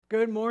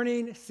Good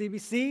morning,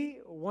 CBC.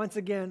 Once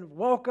again,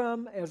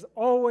 welcome. As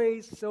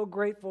always, so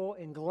grateful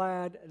and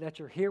glad that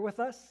you're here with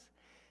us.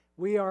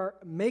 We are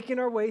making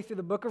our way through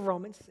the book of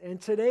Romans, and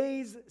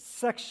today's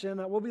section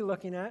that we'll be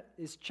looking at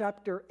is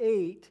chapter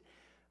 8,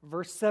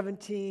 verse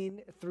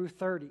 17 through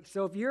 30.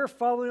 So if you're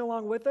following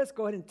along with us,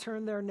 go ahead and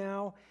turn there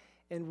now,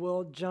 and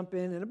we'll jump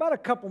in about a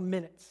couple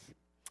minutes.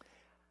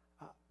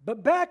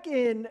 But back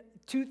in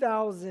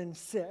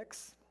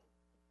 2006,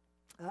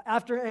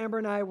 after Amber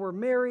and I were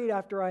married,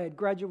 after I had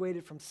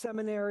graduated from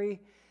seminary,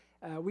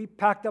 we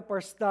packed up our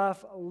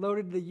stuff,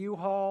 loaded the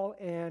U-Haul,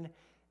 and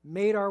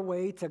made our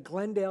way to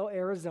Glendale,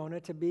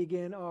 Arizona to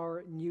begin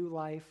our new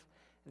life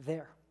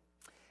there.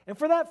 And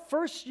for that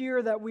first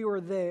year that we were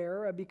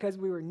there, because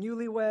we were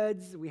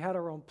newlyweds, we had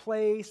our own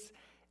place,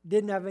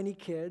 didn't have any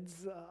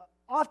kids,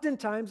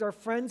 oftentimes our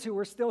friends who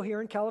were still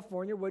here in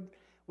California would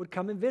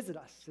come and visit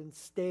us and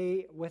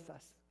stay with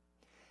us.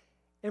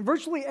 And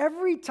virtually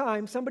every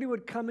time somebody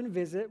would come and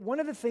visit, one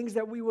of the things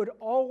that we would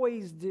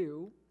always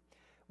do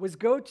was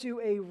go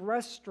to a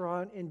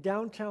restaurant in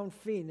downtown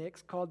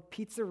Phoenix called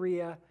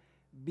Pizzeria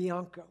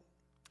Bianco.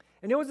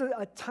 And it was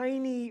a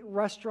tiny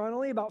restaurant,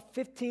 only about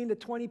 15 to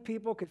 20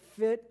 people could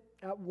fit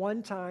at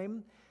one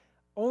time,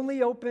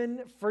 only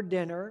open for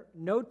dinner,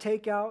 no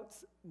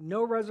takeouts,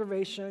 no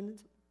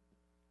reservations.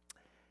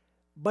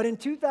 But in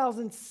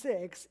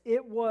 2006,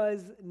 it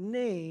was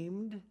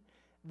named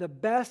the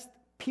best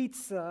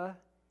pizza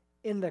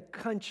in the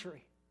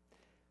country.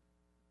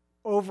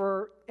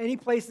 Over any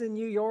place in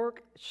New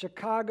York,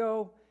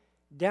 Chicago,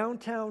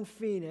 downtown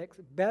Phoenix,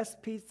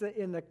 best pizza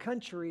in the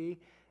country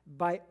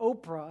by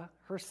Oprah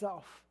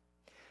herself.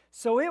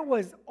 So it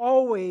was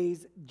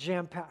always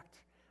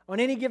jam-packed.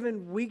 On any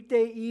given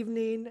weekday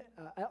evening,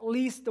 at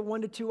least a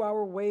 1 to 2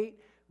 hour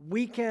wait.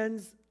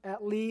 Weekends,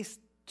 at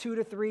least 2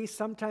 to 3,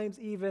 sometimes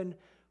even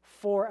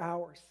 4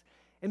 hours.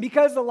 And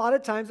because a lot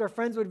of times our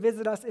friends would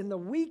visit us in the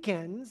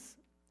weekends,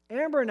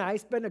 Amber and I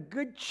spent a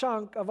good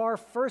chunk of our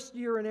first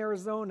year in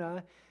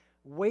Arizona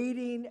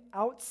waiting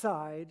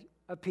outside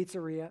of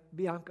Pizzeria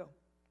Bianco.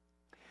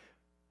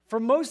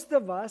 For most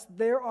of us,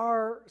 there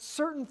are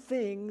certain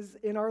things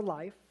in our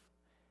life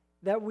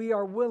that we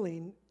are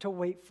willing to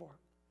wait for.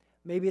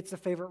 Maybe it's a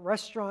favorite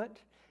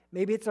restaurant.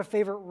 Maybe it's a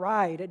favorite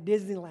ride at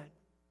Disneyland.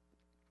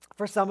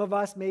 For some of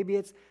us, maybe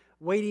it's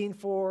waiting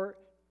for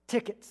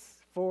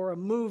tickets for a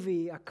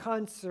movie, a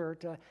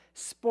concert, a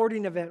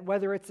sporting event,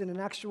 whether it's in an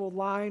actual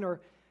line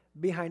or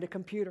behind a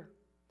computer.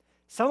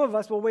 Some of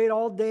us will wait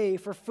all day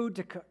for food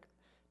to cook,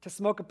 to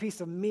smoke a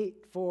piece of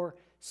meat, for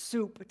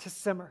soup to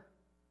simmer.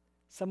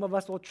 Some of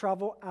us will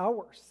travel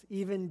hours,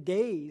 even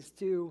days,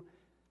 to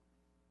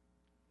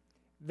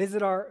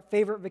visit our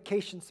favorite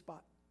vacation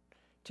spot,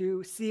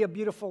 to see a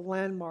beautiful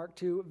landmark,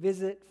 to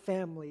visit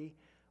family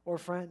or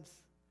friends.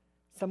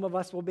 Some of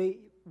us will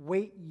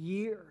wait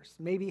years,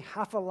 maybe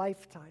half a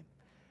lifetime,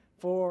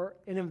 for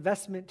an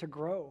investment to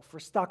grow, for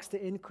stocks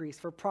to increase,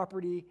 for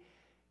property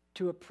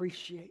to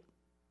appreciate.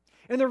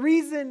 And the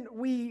reason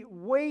we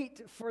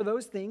wait for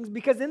those things,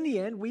 because in the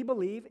end, we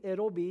believe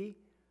it'll be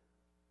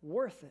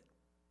worth it.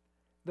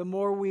 The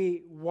more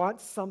we want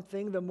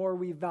something, the more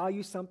we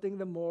value something,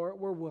 the more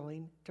we're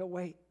willing to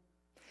wait.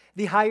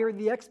 The higher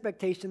the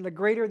expectation, the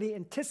greater the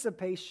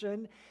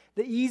anticipation,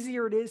 the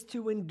easier it is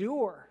to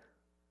endure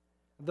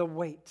the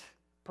wait,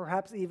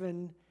 perhaps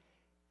even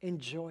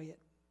enjoy it.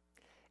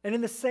 And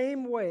in the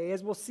same way,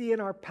 as we'll see in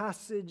our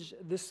passage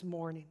this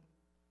morning,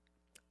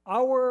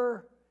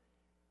 our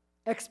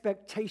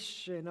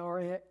expectation,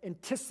 our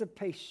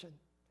anticipation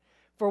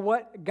for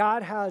what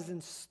God has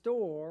in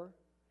store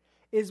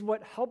is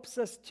what helps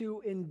us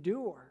to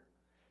endure,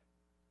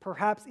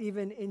 perhaps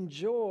even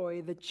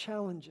enjoy the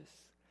challenges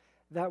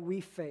that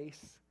we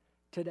face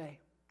today.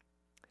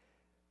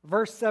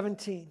 Verse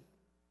 17,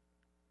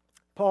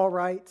 Paul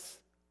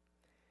writes,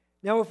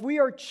 "Now if we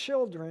are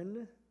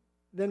children,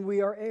 then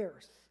we are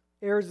heirs,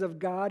 heirs of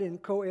God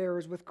and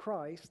co-heirs with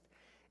Christ,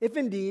 if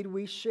indeed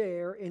we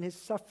share in his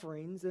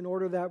sufferings, in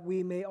order that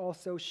we may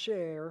also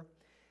share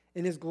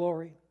in his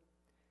glory.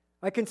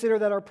 I consider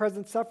that our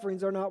present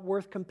sufferings are not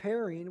worth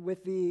comparing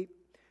with the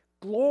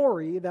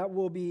glory that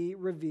will be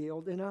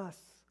revealed in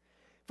us.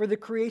 For the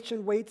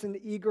creation waits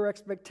in eager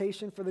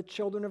expectation for the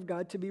children of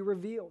God to be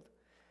revealed.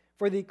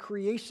 For the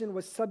creation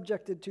was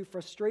subjected to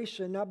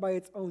frustration, not by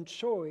its own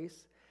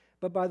choice,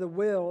 but by the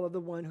will of the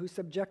one who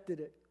subjected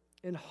it,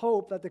 in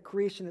hope that the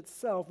creation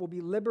itself will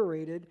be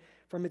liberated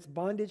from its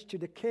bondage to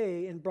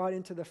decay and brought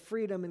into the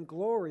freedom and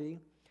glory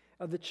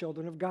of the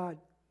children of God.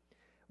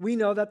 We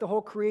know that the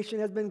whole creation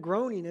has been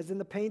groaning as in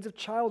the pains of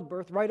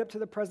childbirth right up to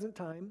the present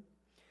time.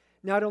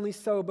 Not only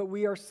so, but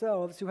we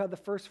ourselves who have the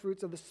first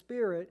fruits of the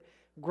Spirit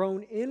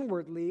groan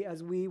inwardly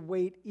as we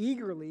wait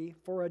eagerly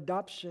for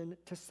adoption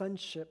to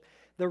sonship,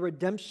 the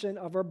redemption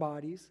of our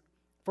bodies.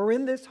 For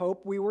in this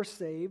hope we were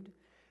saved,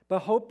 but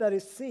hope that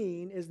is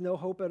seen is no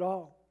hope at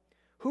all.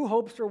 Who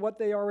hopes for what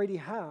they already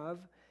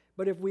have?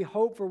 But if we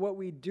hope for what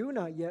we do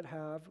not yet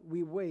have,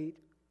 we wait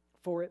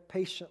for it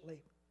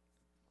patiently."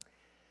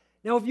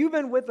 Now, if you've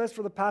been with us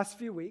for the past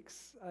few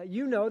weeks,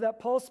 you know that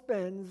Paul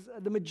spends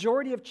the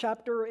majority of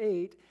chapter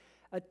 8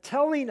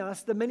 telling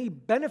us the many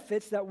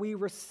benefits that we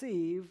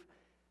receive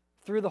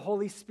through the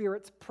Holy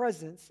Spirit's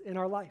presence in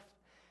our life.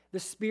 The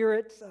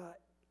Spirit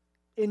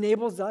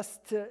enables us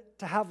to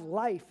have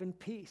life and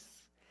peace.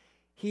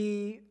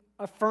 He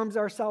affirms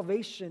our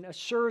salvation,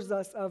 assures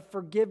us of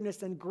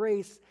forgiveness and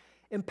grace,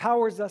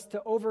 empowers us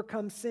to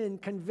overcome sin,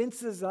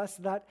 convinces us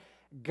that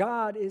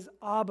God is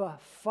Abba,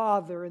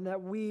 Father, and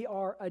that we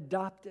are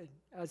adopted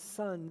as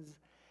sons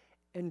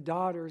and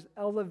daughters,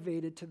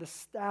 elevated to the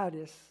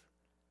status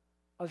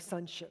of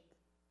sonship.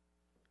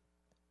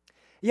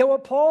 Yet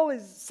what Paul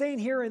is saying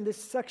here in this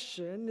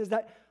section is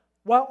that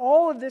while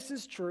all of this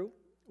is true,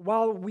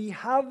 while we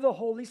have the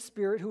Holy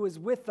Spirit who is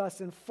with us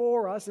and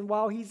for us, and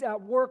while He's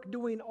at work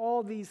doing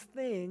all these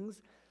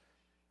things,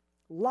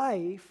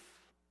 life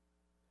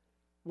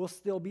will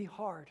still be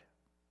hard.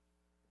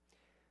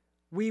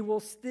 We will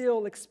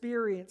still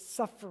experience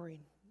suffering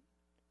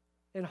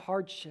and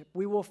hardship.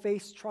 We will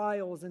face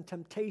trials and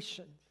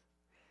temptations.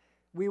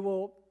 We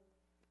will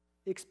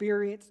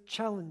experience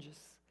challenges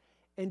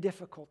and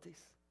difficulties.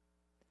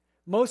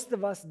 Most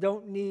of us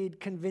don't need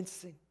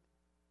convincing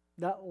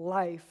that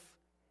life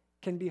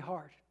can be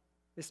hard,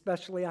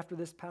 especially after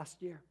this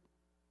past year.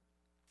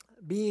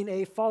 Being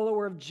a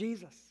follower of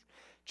Jesus,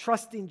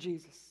 trusting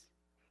Jesus,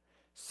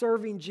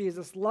 serving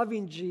Jesus,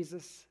 loving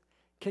Jesus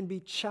can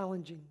be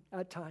challenging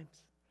at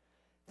times.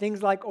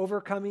 Things like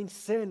overcoming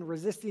sin,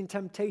 resisting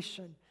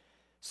temptation,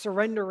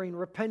 surrendering,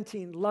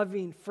 repenting,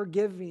 loving,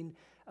 forgiving,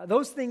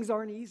 those things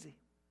aren't easy.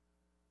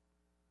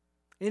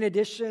 In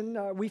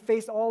addition, we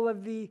face all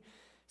of the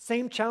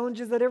same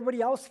challenges that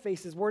everybody else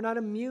faces. We're not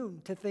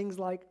immune to things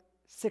like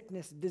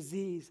sickness,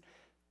 disease,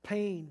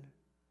 pain,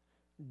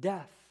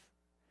 death.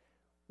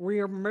 We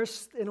are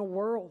immersed in a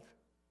world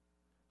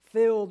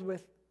filled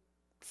with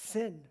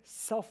sin,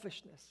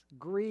 selfishness,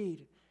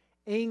 greed,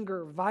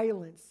 anger,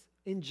 violence,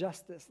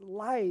 injustice.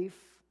 Life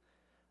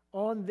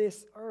on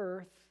this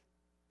earth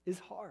is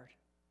hard.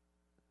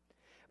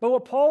 But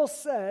what Paul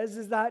says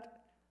is that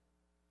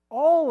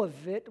all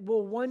of it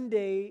will one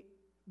day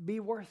be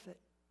worth it.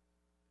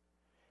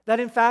 That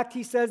in fact,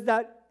 he says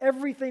that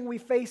everything we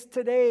face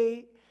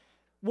today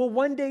will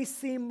one day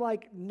seem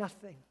like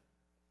nothing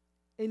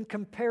in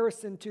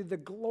comparison to the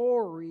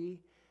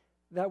glory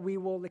that we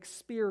will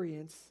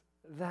experience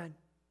then.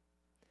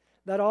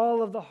 That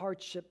all of the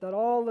hardship, that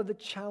all of the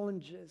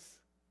challenges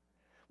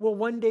will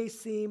one day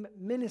seem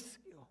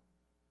minuscule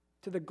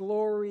to the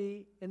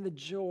glory and the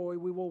joy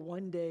we will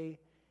one day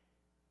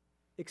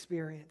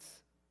experience.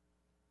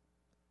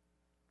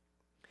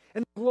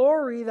 And the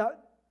glory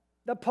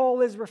that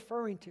Paul is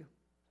referring to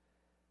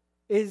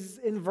is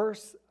in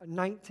verse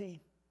 19.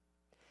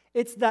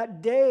 It's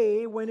that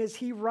day when, as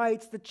he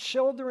writes, the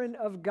children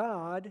of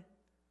God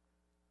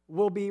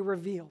will be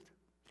revealed.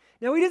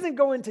 Now, he doesn't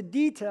go into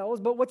details,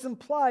 but what's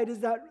implied is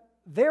that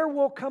there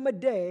will come a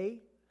day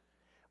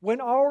when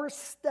our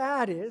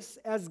status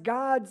as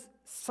God's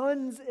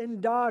sons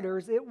and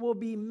daughters, it will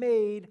be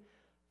made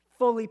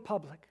fully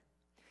public.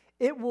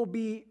 It will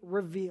be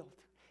revealed.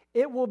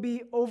 It will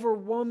be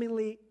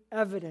overwhelmingly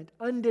evident,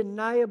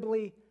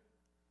 undeniably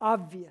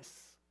obvious,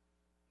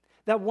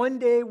 that one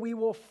day we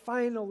will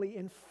finally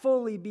and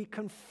fully be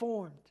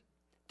conformed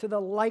to the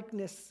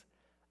likeness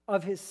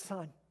of His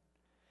Son.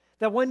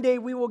 That one day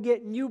we will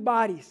get new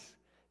bodies,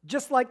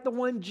 just like the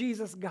one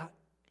Jesus got,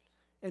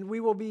 and we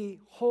will be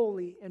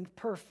holy and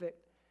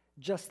perfect,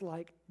 just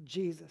like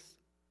Jesus.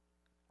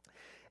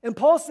 And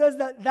Paul says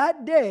that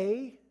that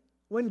day,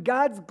 when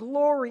God's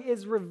glory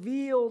is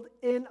revealed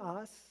in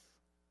us,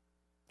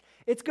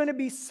 it's going to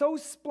be so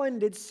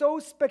splendid, so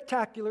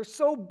spectacular,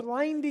 so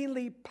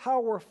blindingly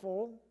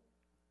powerful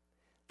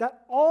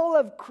that all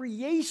of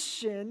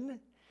creation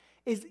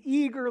is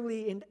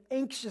eagerly and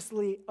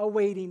anxiously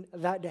awaiting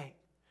that day.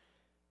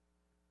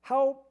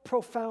 How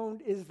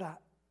profound is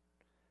that?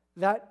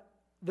 That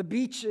the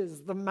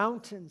beaches, the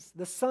mountains,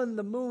 the sun,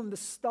 the moon, the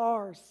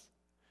stars,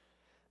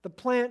 the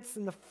plants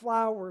and the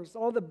flowers,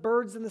 all the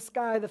birds in the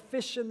sky, the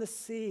fish in the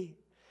sea,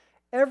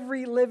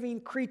 every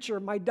living creature,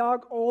 my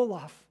dog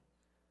Olaf,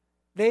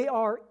 they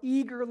are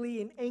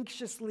eagerly and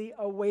anxiously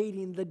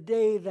awaiting the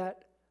day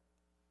that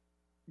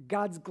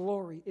God's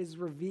glory is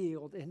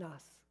revealed in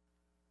us.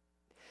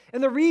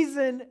 And the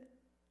reason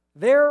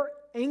they're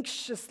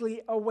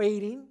anxiously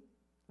awaiting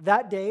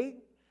that day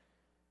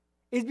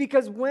is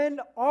because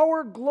when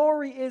our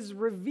glory is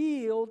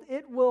revealed,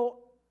 it will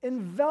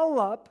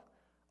envelop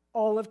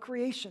all of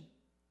creation.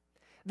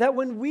 That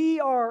when we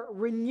are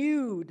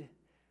renewed,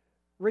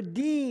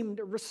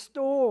 redeemed,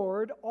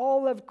 restored,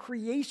 all of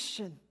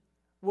creation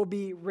will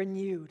be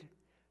renewed,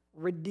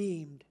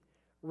 redeemed,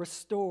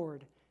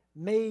 restored,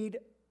 made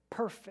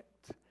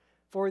perfect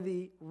for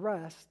the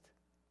rest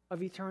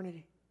of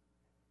eternity.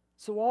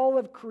 So all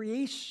of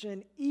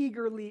creation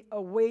eagerly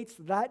awaits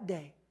that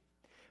day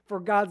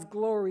for God's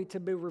glory to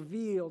be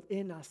revealed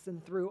in us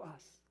and through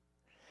us.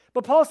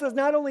 But Paul says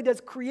not only does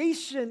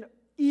creation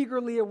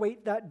eagerly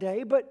await that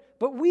day, but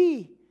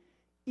we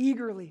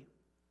eagerly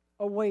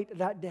await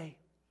that day.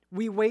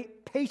 We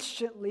wait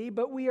patiently,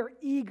 but we are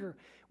eager.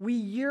 We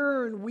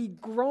yearn, we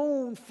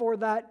groan for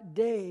that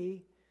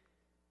day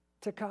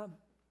to come.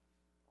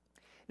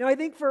 Now, I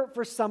think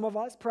for some of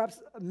us,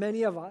 perhaps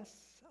many of us,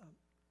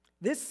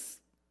 this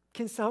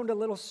can sound a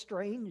little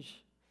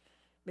strange.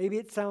 Maybe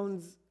it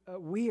sounds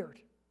weird.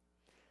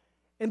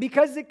 And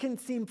because it can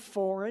seem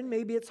foreign,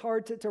 maybe it's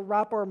hard to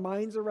wrap our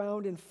minds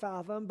around and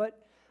fathom, but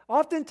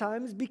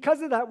oftentimes,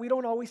 because of that, we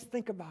don't always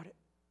think about it.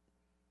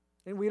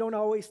 And we don't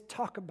always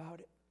talk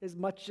about it as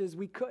much as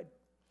we could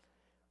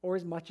or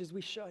as much as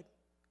we should.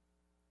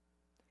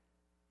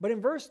 But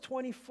in verse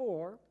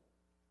 24,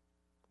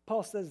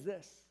 Paul says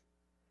this.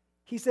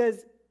 He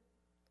says,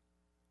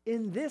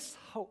 in this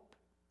hope,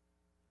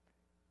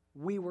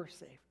 we were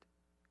saved.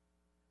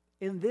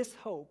 In this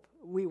hope,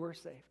 we were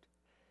saved.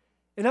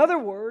 In other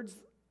words,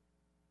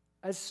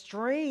 as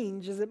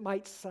strange as it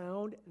might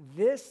sound,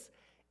 this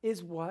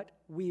is what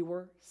we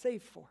were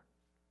saved for.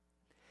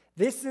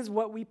 This is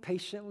what we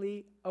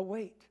patiently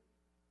await.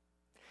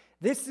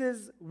 This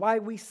is why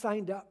we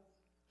signed up.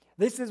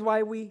 This is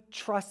why we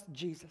trust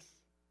Jesus.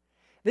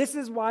 This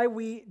is why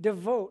we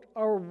devote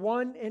our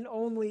one and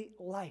only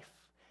life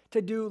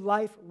to do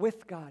life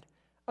with God,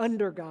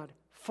 under God,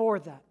 for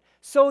that,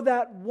 so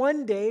that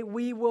one day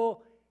we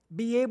will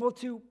be able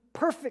to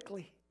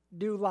perfectly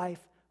do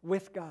life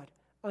with God,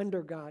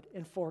 under God,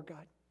 and for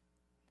God.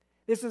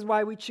 This is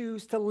why we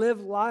choose to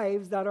live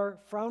lives that are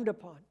frowned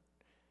upon,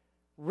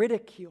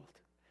 ridiculed,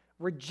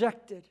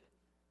 rejected,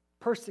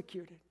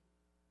 persecuted.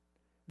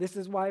 This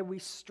is why we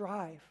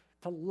strive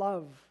to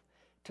love,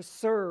 to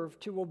serve,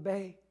 to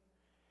obey.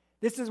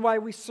 This is why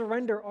we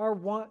surrender our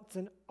wants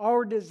and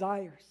our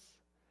desires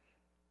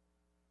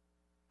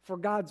for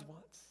God's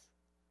wants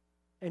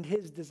and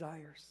His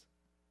desires.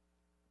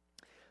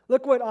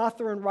 Look what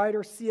author and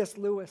writer C.S.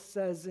 Lewis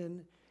says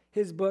in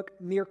his book,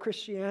 Mere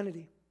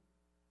Christianity.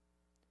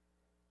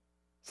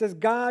 It says,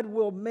 God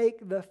will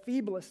make the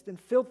feeblest and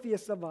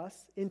filthiest of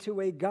us into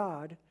a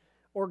god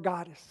or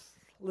goddess,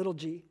 little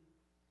g.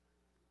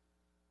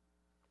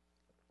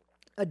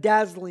 A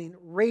dazzling,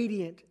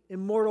 radiant,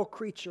 immortal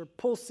creature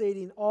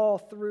pulsating all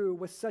through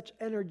with such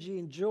energy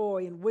and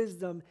joy and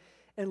wisdom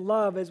and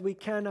love as we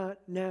cannot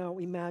now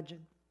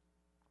imagine.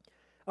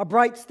 A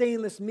bright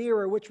stainless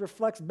mirror which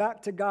reflects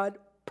back to God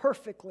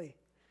perfectly,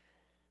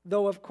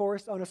 though of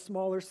course on a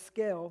smaller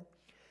scale,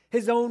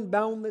 His own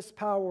boundless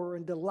power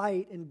and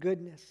delight and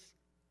goodness.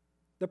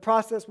 The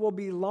process will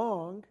be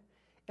long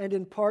and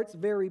in parts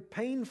very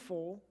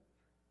painful,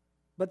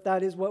 but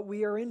that is what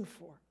we are in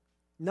for.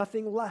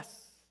 Nothing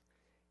less.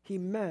 He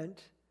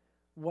meant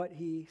what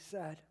he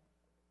said.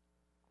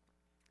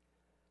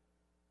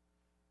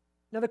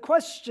 Now, the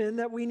question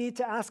that we need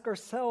to ask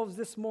ourselves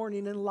this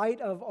morning in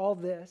light of all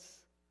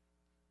this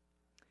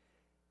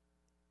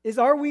is,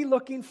 are we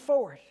looking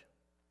forward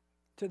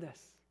to this?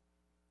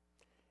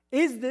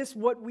 Is this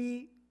what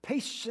we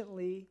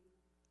patiently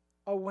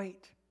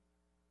await?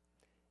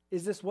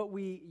 Is this what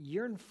we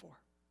yearn for?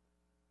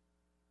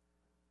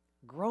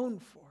 Groan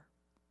for?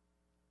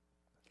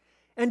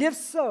 And if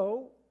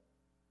so,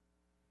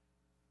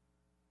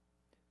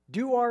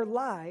 do our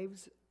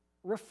lives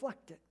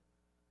reflect it?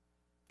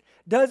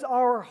 Does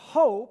our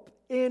hope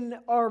in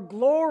our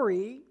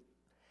glory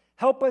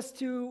help us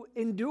to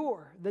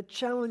endure the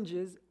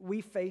challenges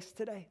we face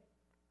today?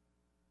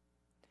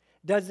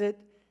 Does it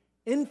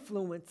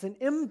influence and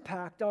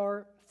impact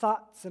our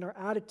thoughts and our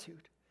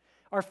attitude,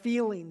 our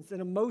feelings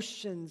and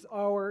emotions,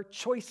 our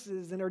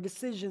choices and our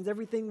decisions,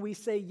 everything we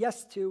say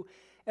yes to,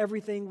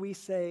 everything we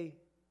say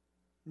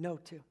no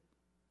to?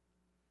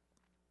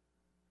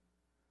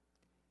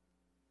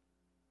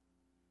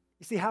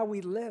 You see, how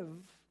we live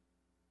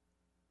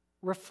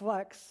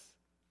reflects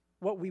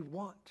what we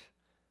want,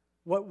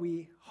 what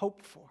we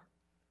hope for.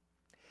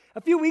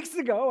 A few weeks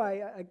ago,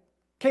 I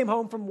came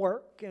home from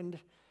work, and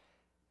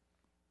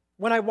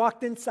when I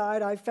walked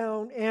inside, I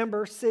found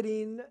Amber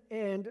sitting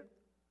and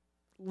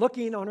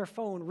looking on her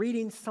phone,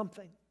 reading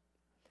something.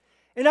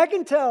 And I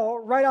can tell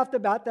right off the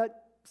bat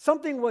that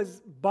something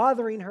was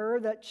bothering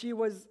her, that she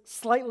was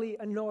slightly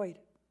annoyed.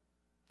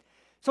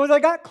 So as I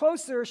got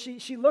closer,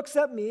 she looks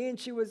at me, and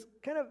she was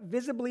kind of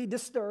visibly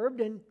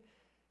disturbed, and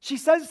she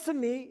says to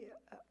me,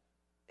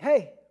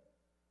 hey,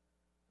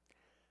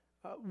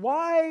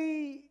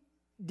 why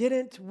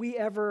didn't we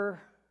ever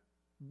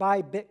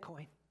buy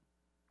Bitcoin?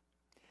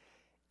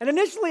 And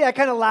initially I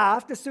kind of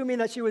laughed, assuming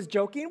that she was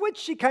joking, which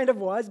she kind of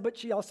was, but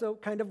she also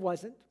kind of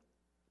wasn't.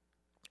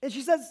 And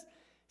she says,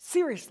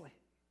 seriously,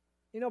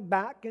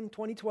 back in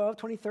 2012,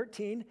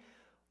 2013,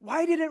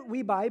 why didn't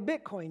we buy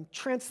Bitcoin?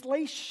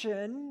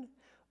 Translation,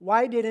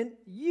 why didn't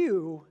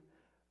you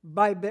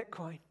buy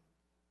Bitcoin?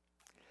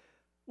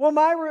 Well,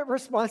 my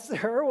response to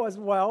her was,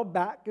 well,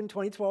 back in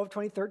 2012,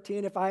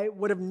 2013, if I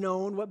would have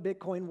known what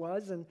Bitcoin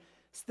was, and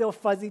still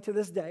fuzzy to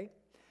this day,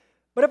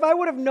 but if I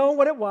would have known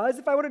what it was,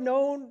 if I would have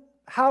known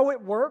how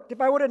it worked, if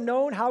I would have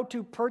known how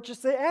to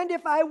purchase it, and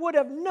if I would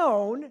have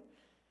known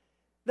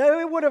that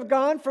it would have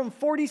gone from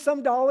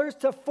 $40-some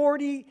to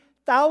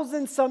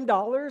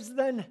 $40,000-some,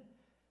 then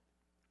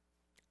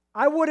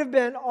I would have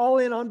been all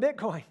in on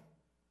Bitcoin.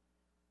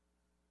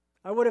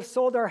 I would have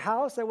sold our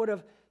house. I would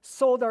have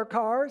sold our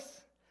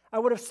cars. I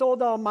would have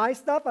sold all my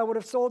stuff. I would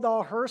have sold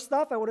all her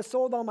stuff. I would have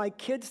sold all my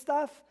kids'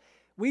 stuff.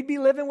 We'd be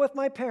living with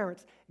my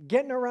parents,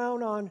 getting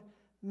around on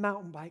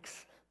mountain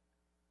bikes.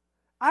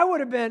 I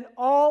would have been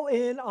all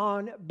in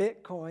on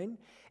Bitcoin,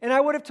 and I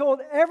would have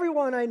told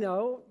everyone I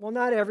know, well,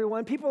 not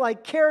everyone, people I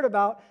cared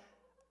about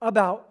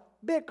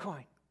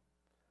Bitcoin.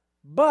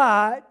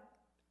 But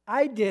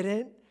I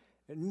didn't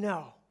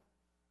know.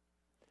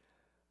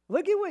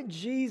 Look at what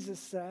Jesus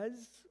says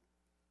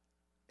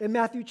in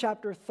Matthew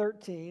chapter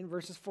 13,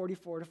 verses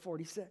 44 to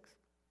 46.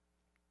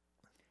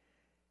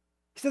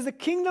 He says, the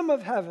kingdom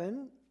of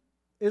heaven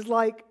is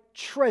like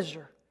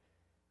treasure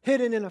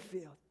hidden in a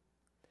field.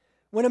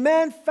 When a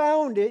man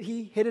found it,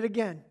 he hid it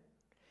again.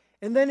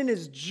 And then in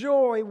his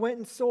joy went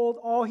and sold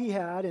all he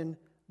had and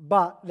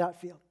bought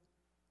that field.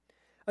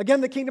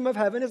 Again, the kingdom of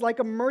heaven is like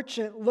a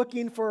merchant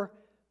looking for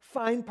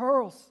fine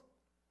pearls.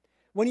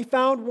 When he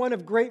found one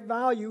of great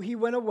value, he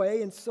went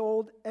away and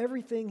sold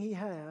everything he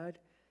had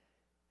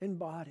and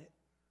bought it.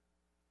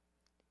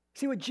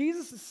 See, what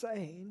Jesus is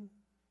saying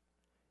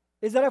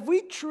is that if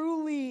we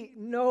truly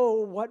know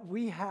what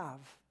we have,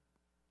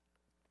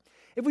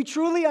 if we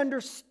truly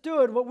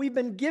understood what we've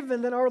been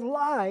given, then our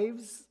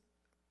lives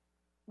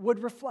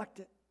would reflect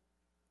it.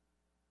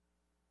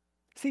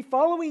 See,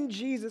 following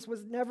Jesus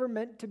was never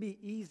meant to be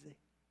easy.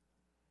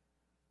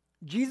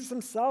 Jesus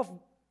himself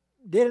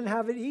didn't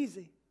have it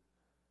easy.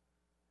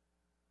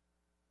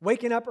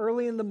 Waking up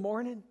early in the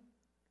morning,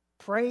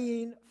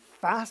 praying,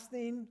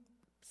 fasting,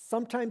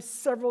 sometimes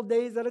several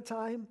days at a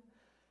time.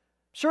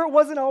 Sure, it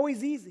wasn't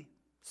always easy,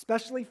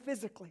 especially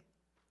physically.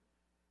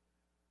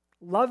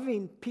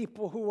 Loving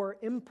people who were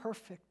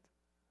imperfect,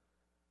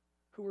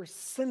 who were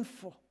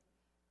sinful,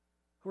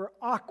 who were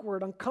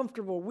awkward,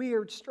 uncomfortable,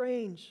 weird,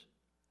 strange.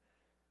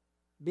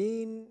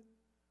 Being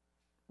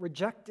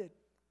rejected,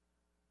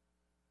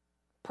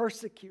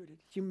 persecuted,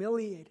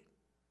 humiliated,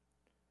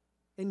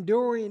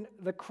 enduring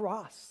the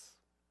cross,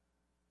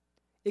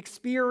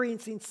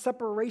 experiencing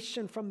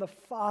separation from the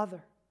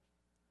Father.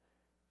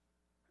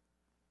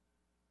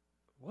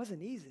 It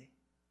wasn't easy.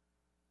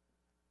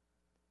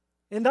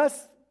 And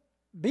thus,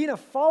 being a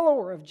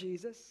follower of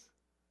Jesus,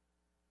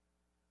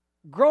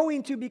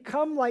 growing to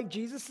become like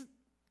Jesus,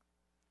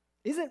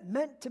 isn't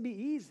meant to be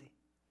easy.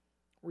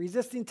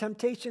 Resisting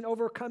temptation,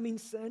 overcoming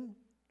sin,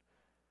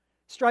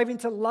 striving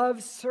to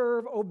love,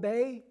 serve,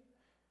 obey,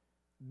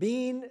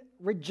 being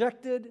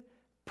rejected,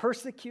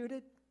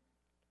 persecuted,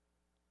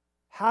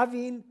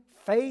 having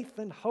faith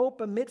and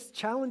hope amidst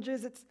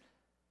challenges,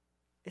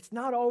 it's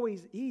not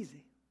always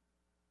easy.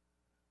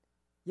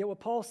 Yet what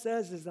Paul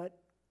says is that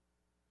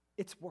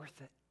it's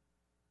worth it.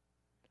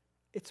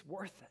 It's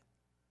worth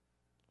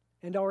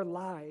it. And our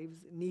lives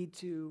need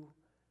to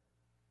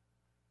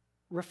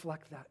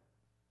reflect that.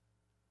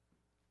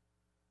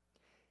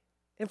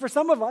 And for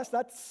some of us,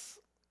 that's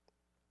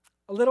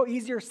a little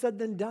easier said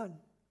than done.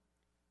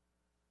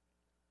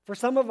 For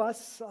some of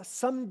us,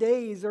 some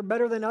days are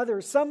better than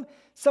others.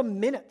 Some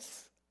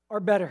minutes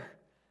are better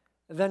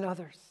than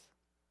others.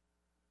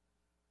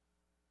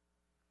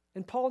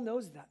 And Paul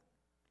knows that.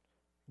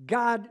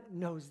 God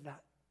knows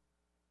that.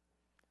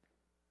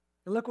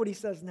 And look what he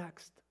says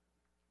next.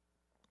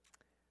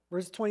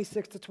 Verse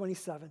 26 to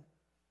 27.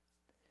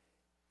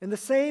 In the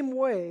same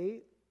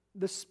way,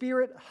 the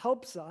Spirit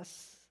helps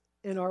us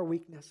in our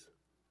weakness.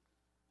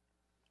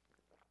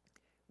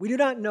 We do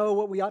not know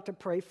what we ought to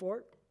pray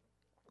for,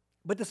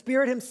 but the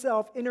Spirit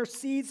himself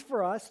intercedes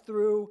for us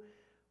through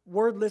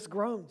wordless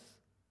groans.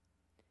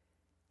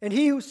 And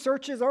he who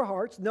searches our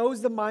hearts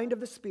knows the mind of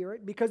the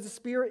Spirit, because the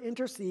Spirit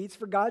intercedes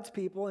for God's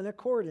people in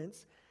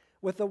accordance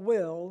with the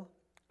will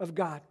of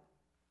God.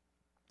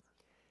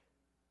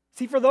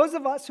 See, for those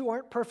of us who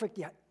aren't perfect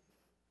yet,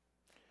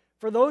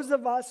 for those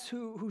of us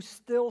who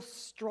still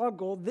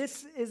struggle,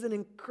 this is an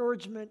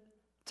encouragement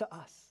to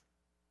us.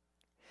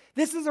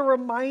 This is a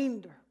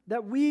reminder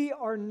that we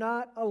are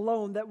not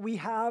alone, that we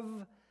have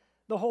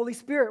the Holy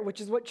Spirit,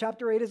 which is what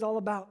chapter 8 is all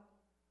about.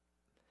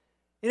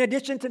 In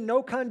addition to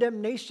no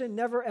condemnation,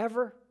 never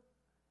ever,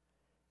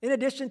 in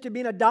addition to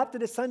being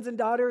adopted as sons and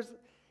daughters,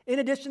 in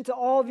addition to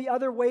all the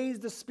other ways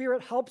the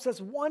Spirit helps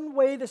us, one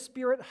way the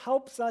Spirit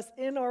helps us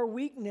in our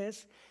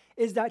weakness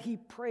is that he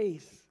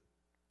prays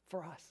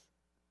for us.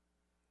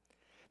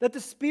 That the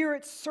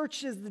Spirit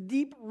searches the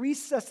deep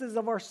recesses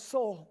of our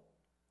soul.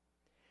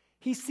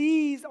 He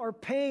sees our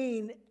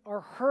pain,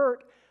 our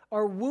hurt,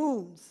 our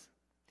wounds.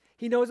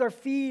 He knows our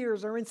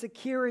fears, our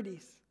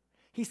insecurities.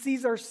 He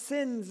sees our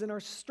sins and our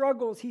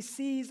struggles. He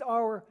sees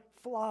our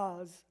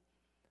flaws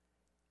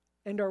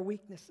and our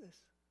weaknesses.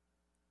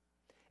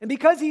 And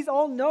because he's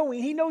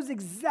all-knowing, he knows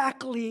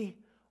exactly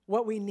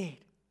what we need.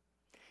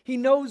 He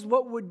knows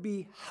what would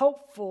be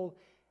helpful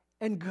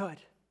and good.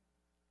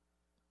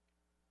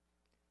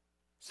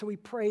 So he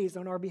prays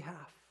on our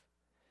behalf.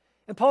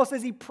 And Paul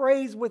says he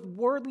prays with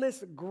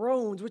wordless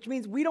groans, which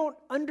means we don't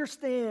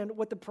understand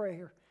what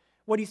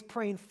he's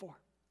praying for.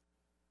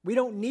 We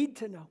don't need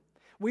to know.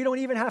 We don't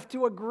even have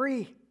to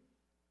agree.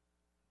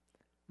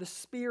 the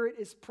Spirit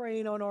is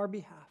praying on our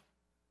behalf.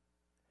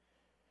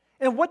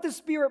 And what the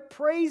Spirit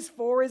prays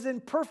for is in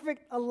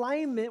perfect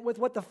alignment with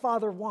what the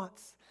Father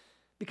wants,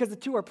 because the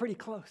two are pretty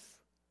close.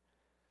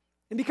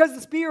 And because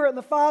the Spirit and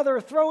the Father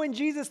are throwing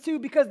Jesus too,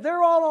 because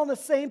they're all on the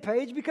same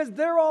page, because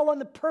they're all on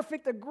the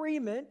perfect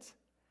agreement,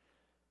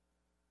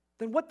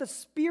 then what the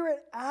Spirit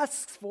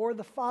asks for,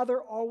 the Father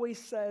always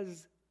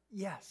says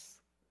yes.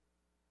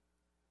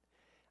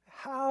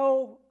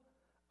 How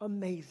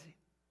amazing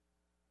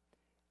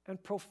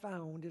and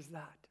profound is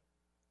that?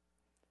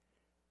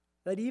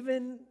 That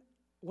even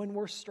when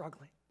we're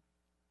struggling,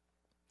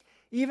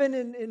 even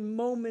in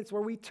moments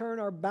where we turn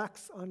our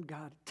backs on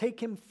God, take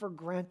Him for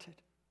granted,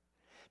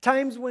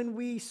 times when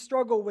we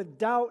struggle with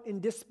doubt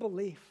and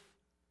disbelief,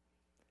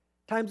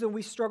 times when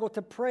we struggle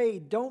to pray,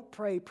 don't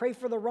pray, pray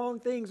for the wrong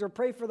things or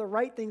pray for the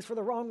right things for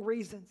the wrong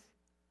reasons.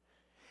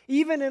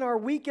 Even in our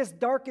weakest,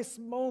 darkest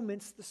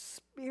moments, the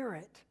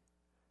Spirit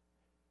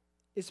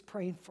is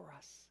praying for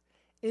us,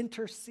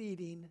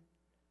 interceding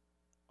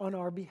on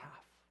our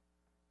behalf,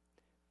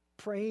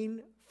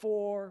 praying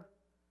for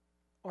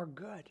our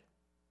good.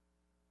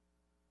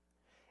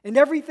 And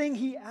everything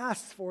He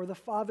asks for, the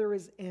Father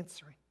is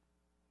answering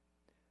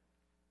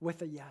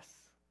with a yes.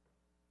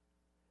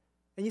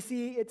 And you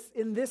see, it's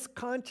in this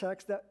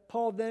context that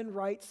Paul then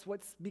writes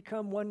what's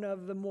become one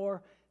of the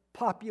more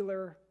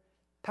popular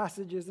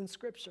passages in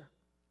Scripture.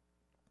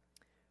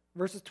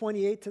 Verses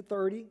 28 to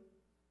 30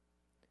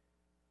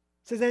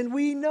 says, "And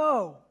we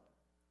know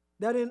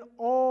that in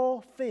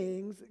all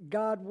things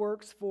God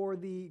works for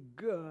the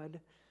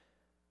good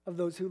of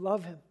those who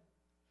love Him,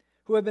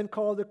 who have been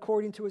called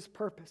according to His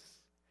purpose.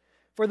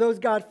 For those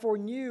God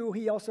foreknew,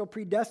 He also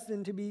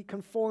predestined to be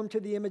conformed to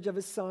the image of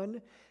His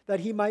Son, that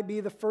He might be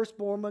the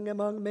firstborn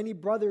among many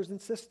brothers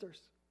and sisters.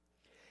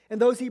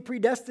 And those He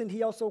predestined,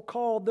 He also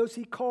called. Those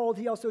He called,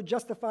 He also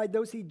justified.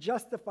 Those He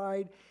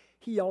justified,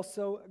 He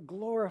also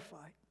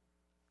glorified.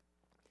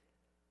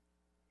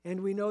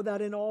 And we know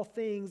that in all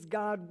things,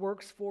 God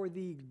works for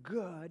the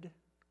good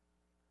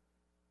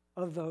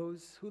of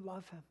those who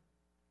love Him."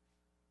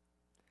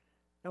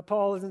 Now,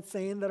 Paul isn't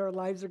saying that our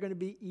lives are going to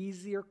be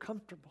easy or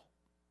comfortable.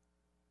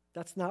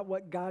 That's not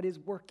what God is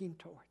working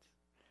towards.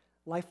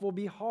 Life will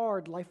be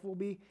hard. Life will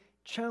be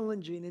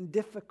challenging and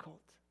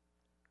difficult.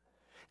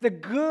 The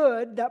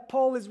good that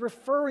Paul is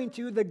referring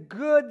to, the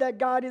good that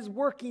God is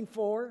working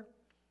for,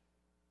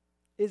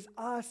 is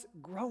us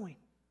growing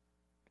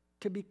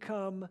to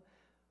become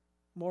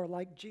more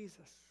like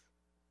Jesus.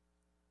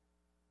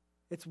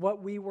 It's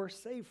what we were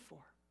saved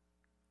for.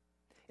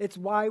 It's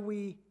why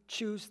we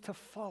choose to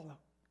follow.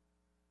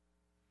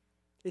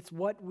 It's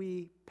what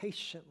we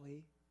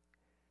patiently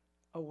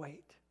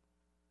await.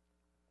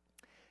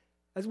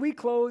 As we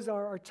close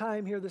our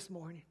time here this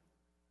morning,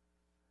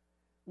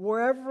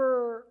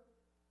 wherever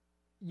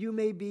you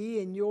may be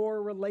in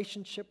your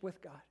relationship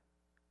with God,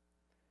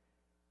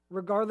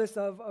 regardless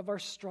of our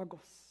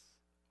struggles,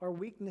 our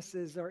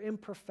weaknesses, our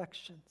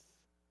imperfections,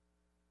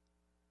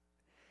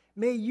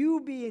 may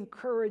you be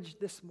encouraged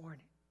this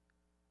morning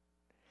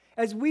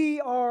as we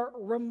are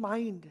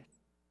reminded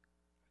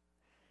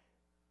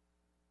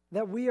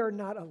that we are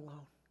not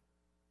alone.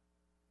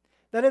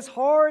 That as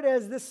hard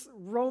as this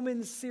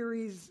Romans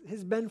series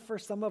has been for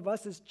some of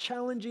us, as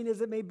challenging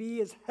as it may be,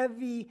 as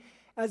heavy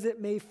as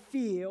it may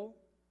feel,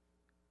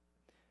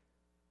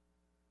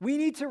 we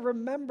need to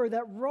remember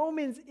that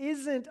Romans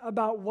isn't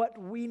about what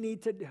we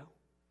need to do,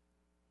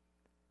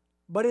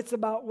 but it's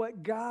about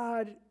what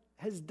God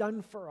has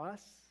done for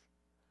us,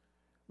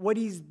 what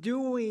He's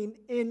doing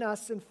in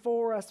us and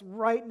for us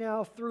right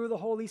now through the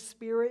Holy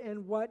Spirit,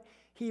 and what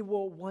He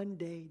will one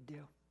day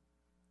do.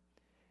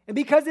 And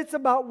because it's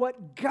about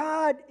what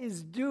God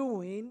is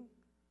doing,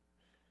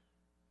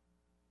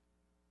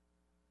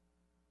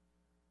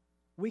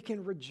 we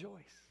can rejoice.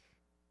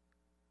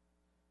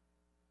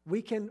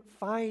 We can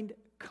find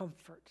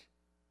comfort.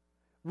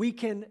 We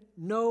can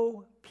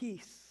know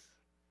peace.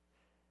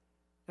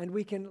 And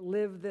we can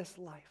live this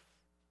life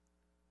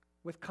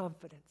with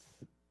confidence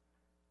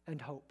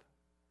and hope.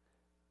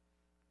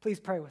 Please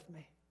pray with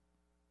me.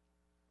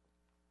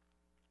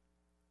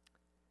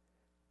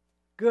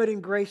 Good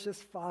and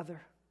gracious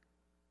Father,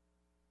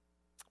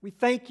 we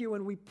thank You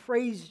and we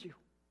praise You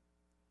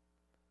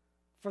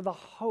for the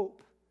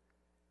hope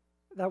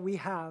that we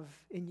have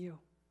in You.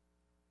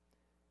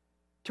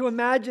 To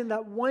imagine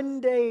that one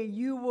day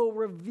You will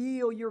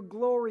reveal Your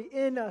glory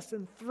in us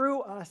and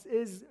through us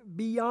is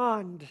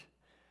beyond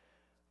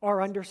our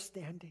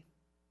understanding.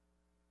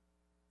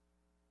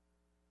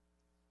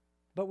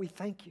 But we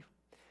thank You.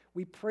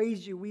 We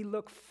praise You. We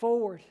look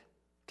forward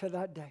to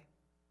that day.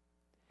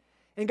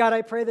 And God,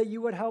 I pray that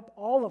You would help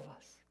all of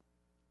us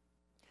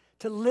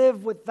to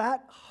live with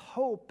that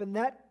hope and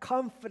that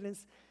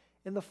confidence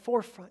in the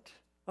forefront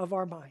of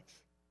our minds.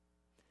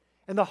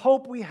 And the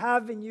hope we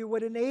have in You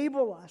would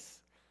enable us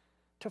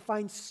to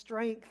find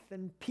strength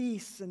and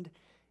peace and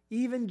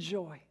even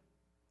joy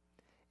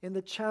in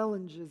the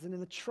challenges and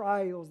in the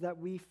trials that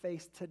we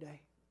face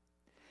today.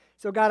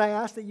 So God, I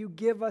ask that You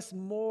give us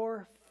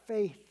more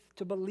faith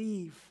to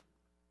believe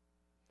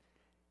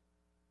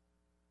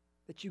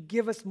that you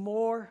give us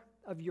more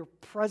of your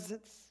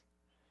presence,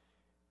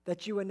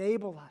 that you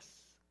enable us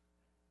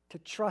to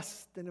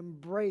trust and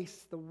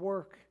embrace the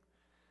work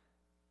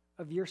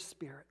of your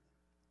Spirit.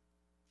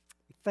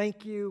 We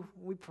thank you,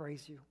 we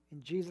praise you.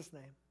 In Jesus'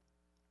 name,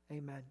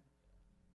 amen.